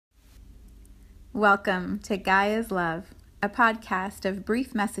Welcome to Gaia's Love, a podcast of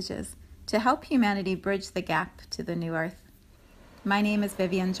brief messages to help humanity bridge the gap to the new earth. My name is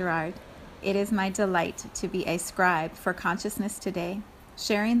Vivian Gerard. It is my delight to be a scribe for consciousness today,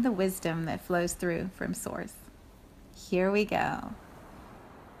 sharing the wisdom that flows through from Source. Here we go.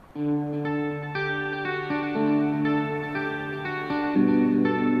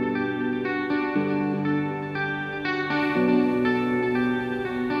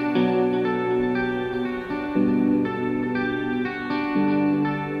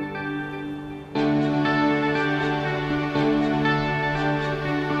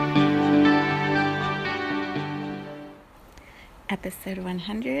 Episode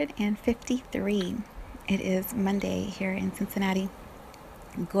 153. It is Monday here in Cincinnati.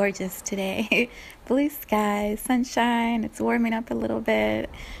 Gorgeous today. Blue sky, sunshine. It's warming up a little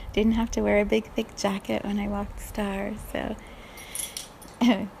bit. Didn't have to wear a big thick jacket when I walked Star, so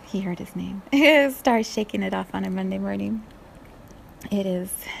he heard his name. Star's shaking it off on a Monday morning. It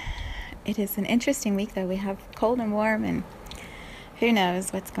is an interesting week though. We have cold and warm, and who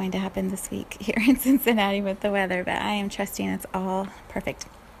knows what's going to happen this week here in Cincinnati with the weather, but I am trusting it's all perfect.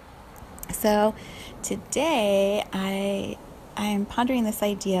 So today I am pondering this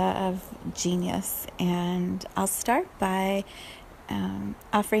idea of genius, and I'll start by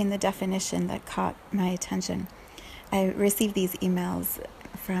offering the definition that caught my attention. I received these emails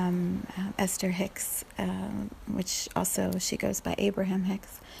from Esther Hicks, which also she goes by Abraham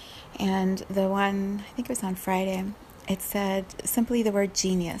Hicks, and the one, I think it was on Friday, it said simply the word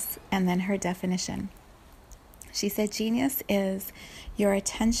genius and then her definition. She said genius is your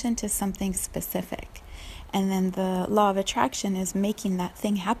attention to something specific. And then the law of attraction is making that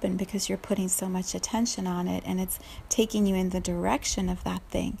thing happen because you're putting so much attention on it, and it's taking you in the direction of that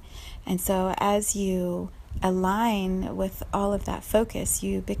thing. And so as you align with all of that focus,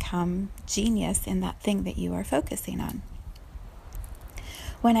 you become genius in that thing that you are focusing on.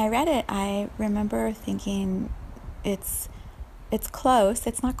 When I read it, I remember thinking, it's close.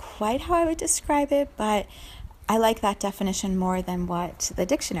 It's not quite how I would describe it, but I like that definition more than what the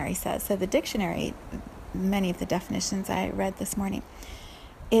dictionary says. So the dictionary, many of the definitions I read this morning,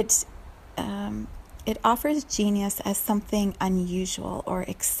 it offers genius as something unusual or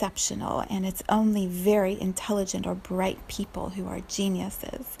exceptional, and it's only very intelligent or bright people who are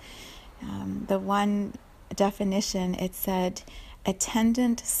geniuses. The one definition, it said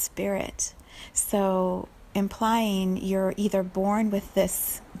attendant spirit. So implying you're either born with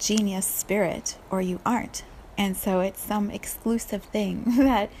this genius spirit or you aren't. And so it's some exclusive thing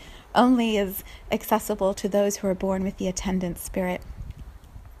that only is accessible to those who are born with the attendant spirit.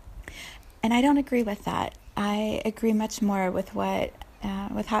 And I don't agree with that. I agree much more with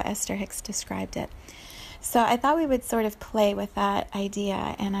with how Esther Hicks described it. So I thought we would sort of play with that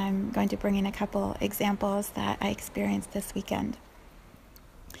idea, and I'm going to bring in a couple examples that I experienced this weekend.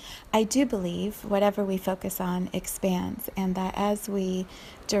 I do believe whatever we focus on expands, and that as we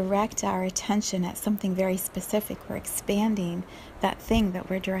direct our attention at something very specific, we're expanding that thing that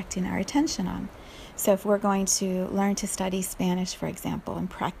we're directing our attention on. So if we're going to learn to study Spanish, for example, and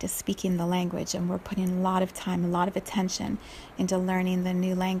practice speaking the language, and we're putting a lot of time, a lot of attention into learning the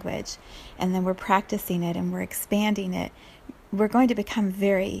new language, and then we're practicing it and we're expanding it, we're going to become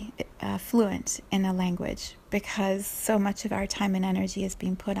very fluent in a language because so much of our time and energy is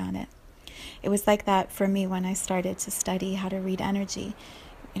being put on it. It was like that for me when I started to study how to read energy.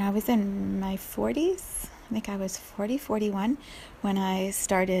 I was in my 40s. I think I was 41 when I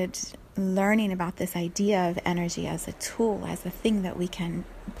started learning about this idea of energy as a tool, as a thing that we can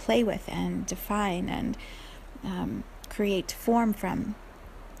play with and define and create form from.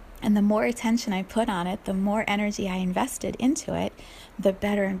 And the more attention I put on it, the more energy I invested into it, the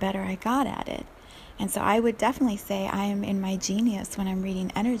better and better I got at it. And so I would definitely say I am in my genius when I'm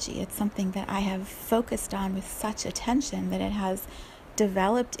reading energy. It's something that I have focused on with such attention that it has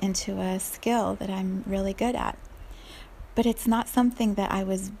developed into a skill that I'm really good at. But it's not something that I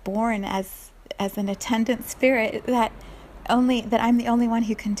was born as an attendant spirit that I'm the only one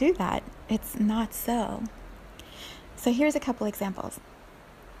who can do that. It's not so. So here's a couple examples.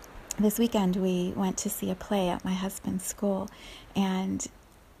 This weekend we went to see a play at my husband's school, and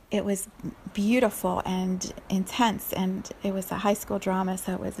it was beautiful and intense, and it was a high school drama,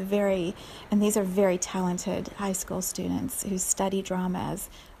 so it was and these are very talented high school students who study drama as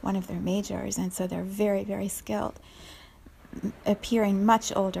one of their majors, and so they're very, very skilled, appearing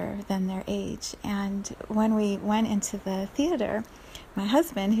much older than their age. And when we went into the theater, my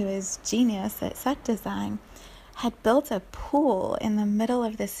husband, who is genius at set design, had built a pool in the middle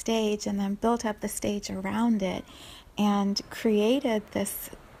of the stage and then built up the stage around it and created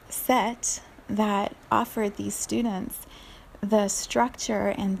this set that offered these students the structure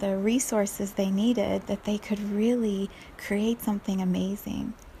and the resources they needed that they could really create something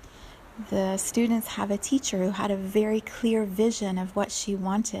amazing. The students have a teacher who had a very clear vision of what she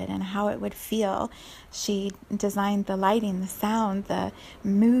wanted and how it would feel. She designed the lighting, the sound, the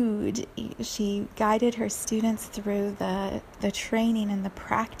mood. She guided her students through the training and the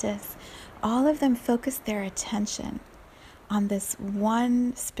practice. All of them focused their attention on this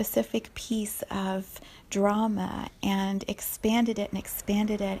one specific piece of drama and expanded it,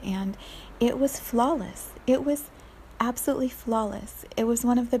 and it was flawless. It was absolutely flawless. It was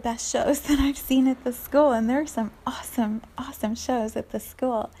one of the best shows that I've seen at the school, and there are some awesome shows at the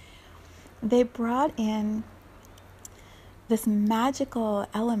school. They brought in this magical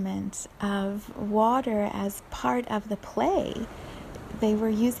element of water as part of the play. They were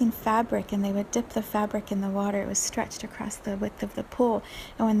using fabric, and they would dip the fabric in the water. It was stretched across the width of the pool,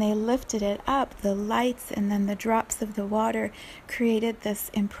 and when they lifted it up, the lights and then the drops of the water created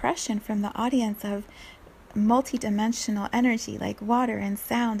this impression from the audience of multi-dimensional energy, like water and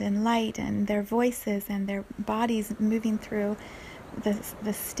sound and light and their voices and their bodies moving through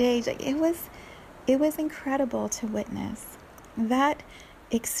the stage. It was incredible to witness that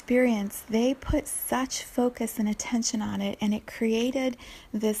experience. They put such focus and attention on it, and it created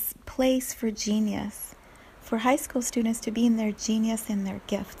this place for genius, for high school students to be in their genius in their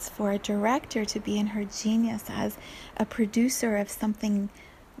gifts, for a director to be in her genius as a producer of something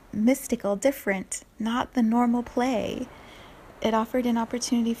mystical, different, not the normal play. It offered an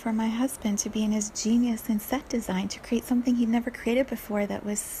opportunity for my husband to be in his genius in set design, to create something he'd never created before that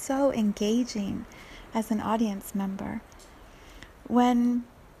was so engaging as an audience member. When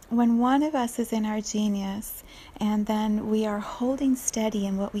one of us is in our genius, and then we are holding steady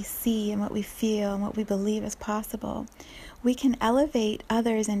in what we see and what we feel and what we believe is possible, we can elevate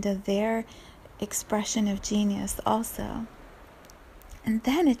others into their expression of genius also. And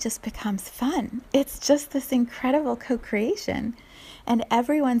then it just becomes fun. It's just this incredible co-creation, and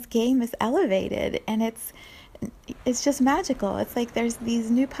everyone's game is elevated, and it's just magical. It's like there's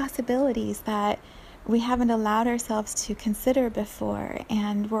these new possibilities that we haven't allowed ourselves to consider before,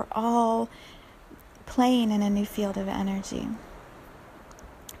 and we're all playing in a new field of energy.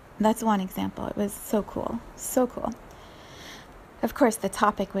 That's one example. It was so cool. So cool. Of course, the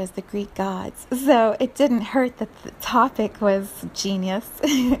topic was the Greek gods, so it didn't hurt that the topic was genius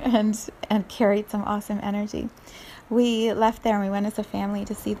and carried some awesome energy. We left there and we went as a family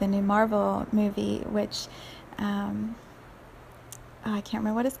to see the new Marvel movie, which I can't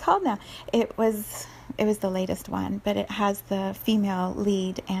remember what it's called now. It was the latest one, but it has the female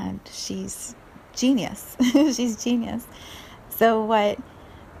lead, and she's genius. She's genius. So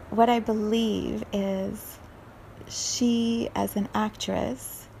what I believe is, she, as an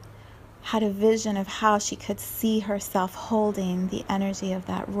actress, had a vision of how she could see herself holding the energy of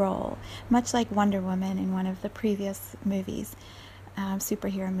that role, much like Wonder Woman in one of the previous movies,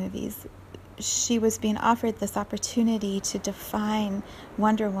 superhero movies. She was being offered this opportunity to define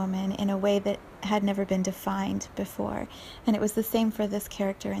Wonder Woman in a way that had never been defined before, and it was the same for this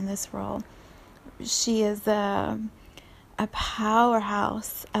character in this role. She is a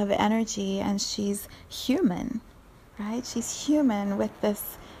powerhouse of energy, and she's human. Right? She's human with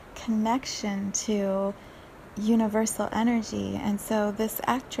this connection to universal energy. And so this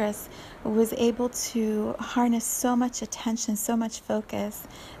actress was able to harness so much attention, so much focus,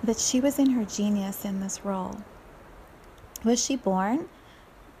 that she was in her genius in this role. Was she born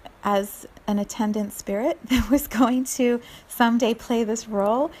as an attendant spirit that was going to someday play this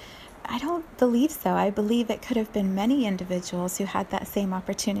role? I don't believe so. I believe it could have been many individuals who had that same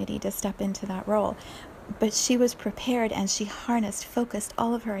opportunity to step into that role. But she was prepared, and she harnessed, focused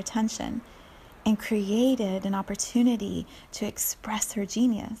all of her attention and created an opportunity to express her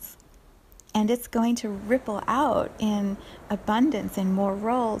genius. And it's going to ripple out in abundance, in more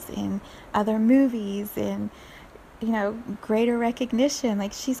roles, in other movies, in, greater recognition.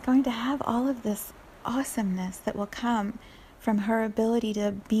 Like, she's going to have all of this awesomeness that will come from her ability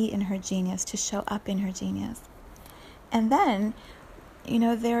to be in her genius, to show up in her genius. And then,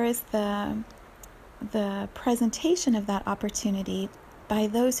 there is the presentation of that opportunity by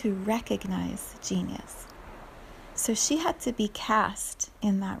those who recognize genius. So she had to be cast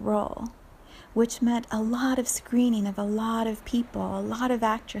in that role, which meant a lot of screening of a lot of people, a lot of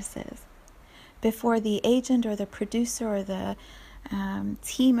actresses, before the agent or the producer or the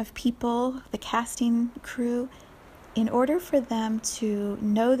team of people, the casting crew, in order for them to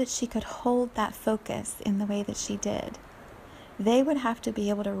know that she could hold that focus in the way that she did. They would have to be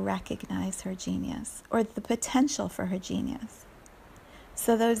able to recognize her genius, or the potential for her genius.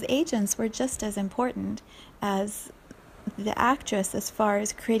 So those agents were just as important as the actress as far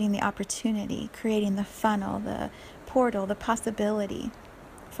as creating the opportunity, creating the funnel, the portal, the possibility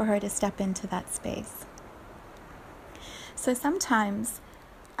for her to step into that space. So sometimes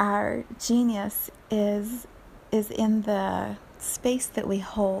our genius is in the space that we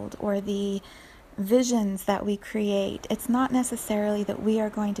hold or the visions that we create. It's not necessarily that we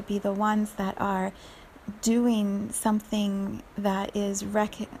are going to be the ones that are doing something that is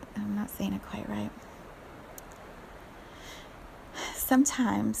I'm not saying it quite right.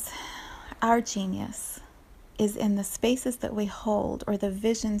 Sometimes our genius is in the spaces that we hold or the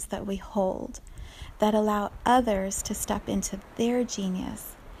visions that we hold that allow others to step into their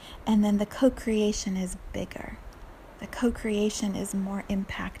genius. And then the co-creation is bigger. The co-creation is more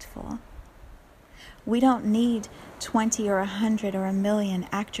impactful. We don't need 20 or 100 or 1,000,000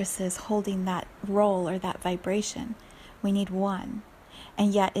 actresses holding that role or that vibration. We need one.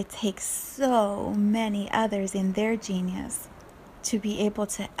 And yet it takes so many others in their genius to be able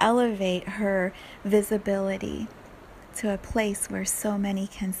to elevate her visibility to a place where so many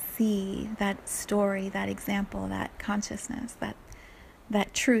can see that story, that example, that consciousness,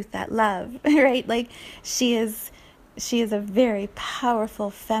 that truth, that love, right? Like she is a very powerful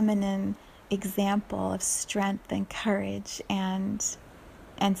feminine example of strength and courage and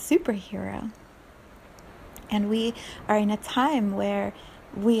superhero. And we are in a time where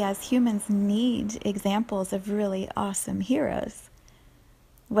we as humans need examples of really awesome heroes.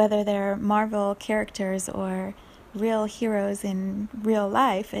 Whether they're Marvel characters or real heroes in real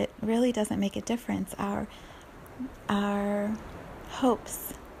life, it really doesn't make a difference. Our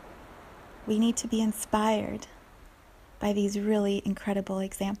hopes, we need to be inspired by these really incredible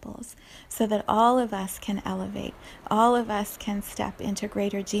examples so that all of us can elevate, all of us can step into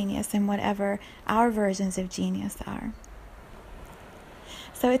greater genius in whatever our versions of genius are.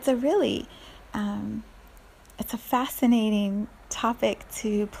 So it's a really, it's a fascinating topic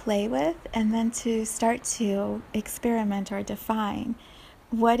to play with and then to start to experiment or define.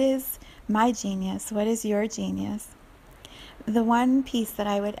 What is my genius? What is your genius? The one piece that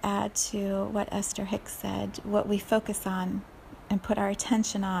I would add to what Esther Hicks said, what we focus on and put our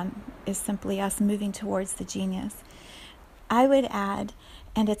attention on is simply us moving towards the genius. I would add,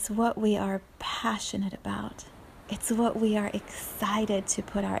 and it's what we are passionate about. It's what we are excited to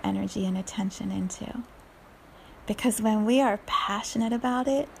put our energy and attention into. Because when we are passionate about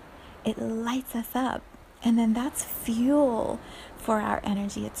it, it lights us up. And then that's fuel for our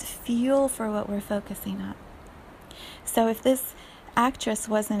energy. It's fuel for what we're focusing on. So if this actress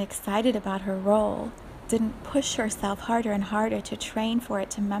wasn't excited about her role, didn't push herself harder and harder to train for it,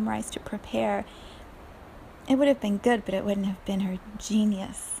 to memorize, to prepare, it would have been good, but it wouldn't have been her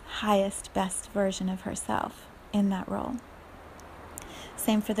genius, highest, best version of herself in that role.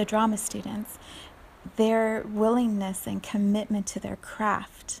 Same for the drama students. Their willingness and commitment to their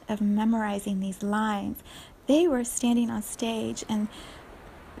craft of memorizing these lines, they were standing on stage and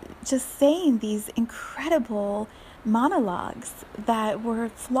just saying these incredible monologues that were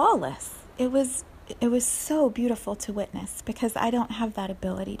flawless. It was so beautiful to witness because I don't have that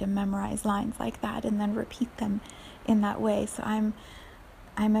ability to memorize lines like that and then repeat them in that way. So I'm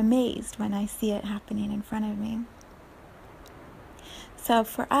amazed when I see it happening in front of me. So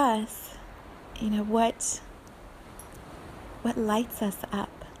for us, what lights us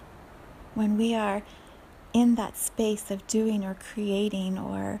up when we are in that space of doing or creating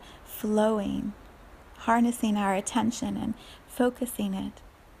or flowing, harnessing our attention and focusing it?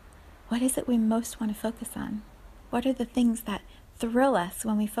 What is it we most want to focus on? What are the things that thrill us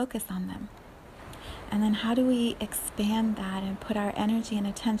when we focus on them? And then how do we expand that and put our energy and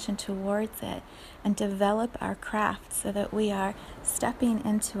attention towards it and develop our craft so that we are stepping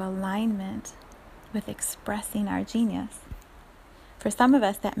into alignment with expressing our genius? For some of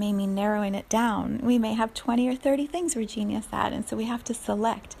us, that may mean narrowing it down. We may have 20 or 30 things we're genius at, and so we have to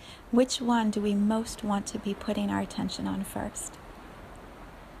select which one do we most want to be putting our attention on first.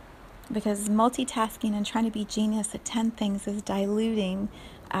 Because multitasking and trying to be genius at 10 things is diluting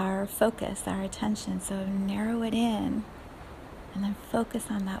our focus, our attention. So narrow it in and then focus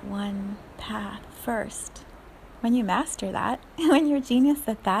on that one path first. When you master that, when you're genius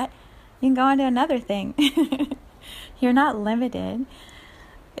at that, you can go on to another thing. You're not limited.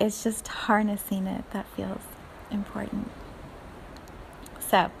 It's just harnessing it that feels important.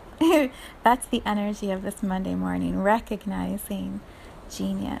 So that's the energy of this Monday morning, recognizing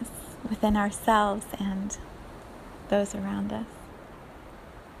genius within ourselves and those around us.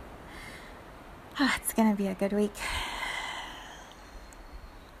 It's going to be a good week.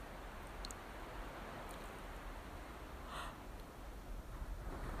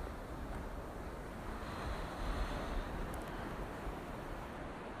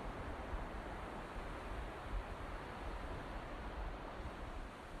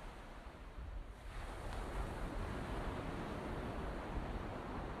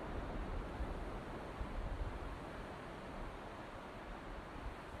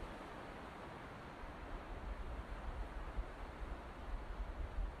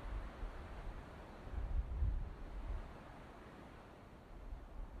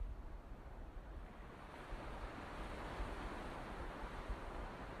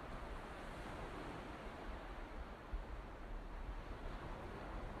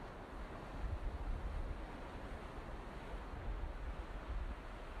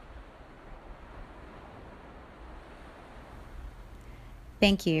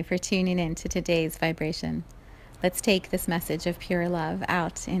 Thank you for tuning in to today's vibration. Let's take this message of pure love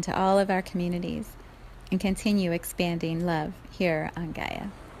out into all of our communities and continue expanding love here on Gaia.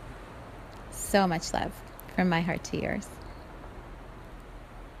 So much love from my heart to yours.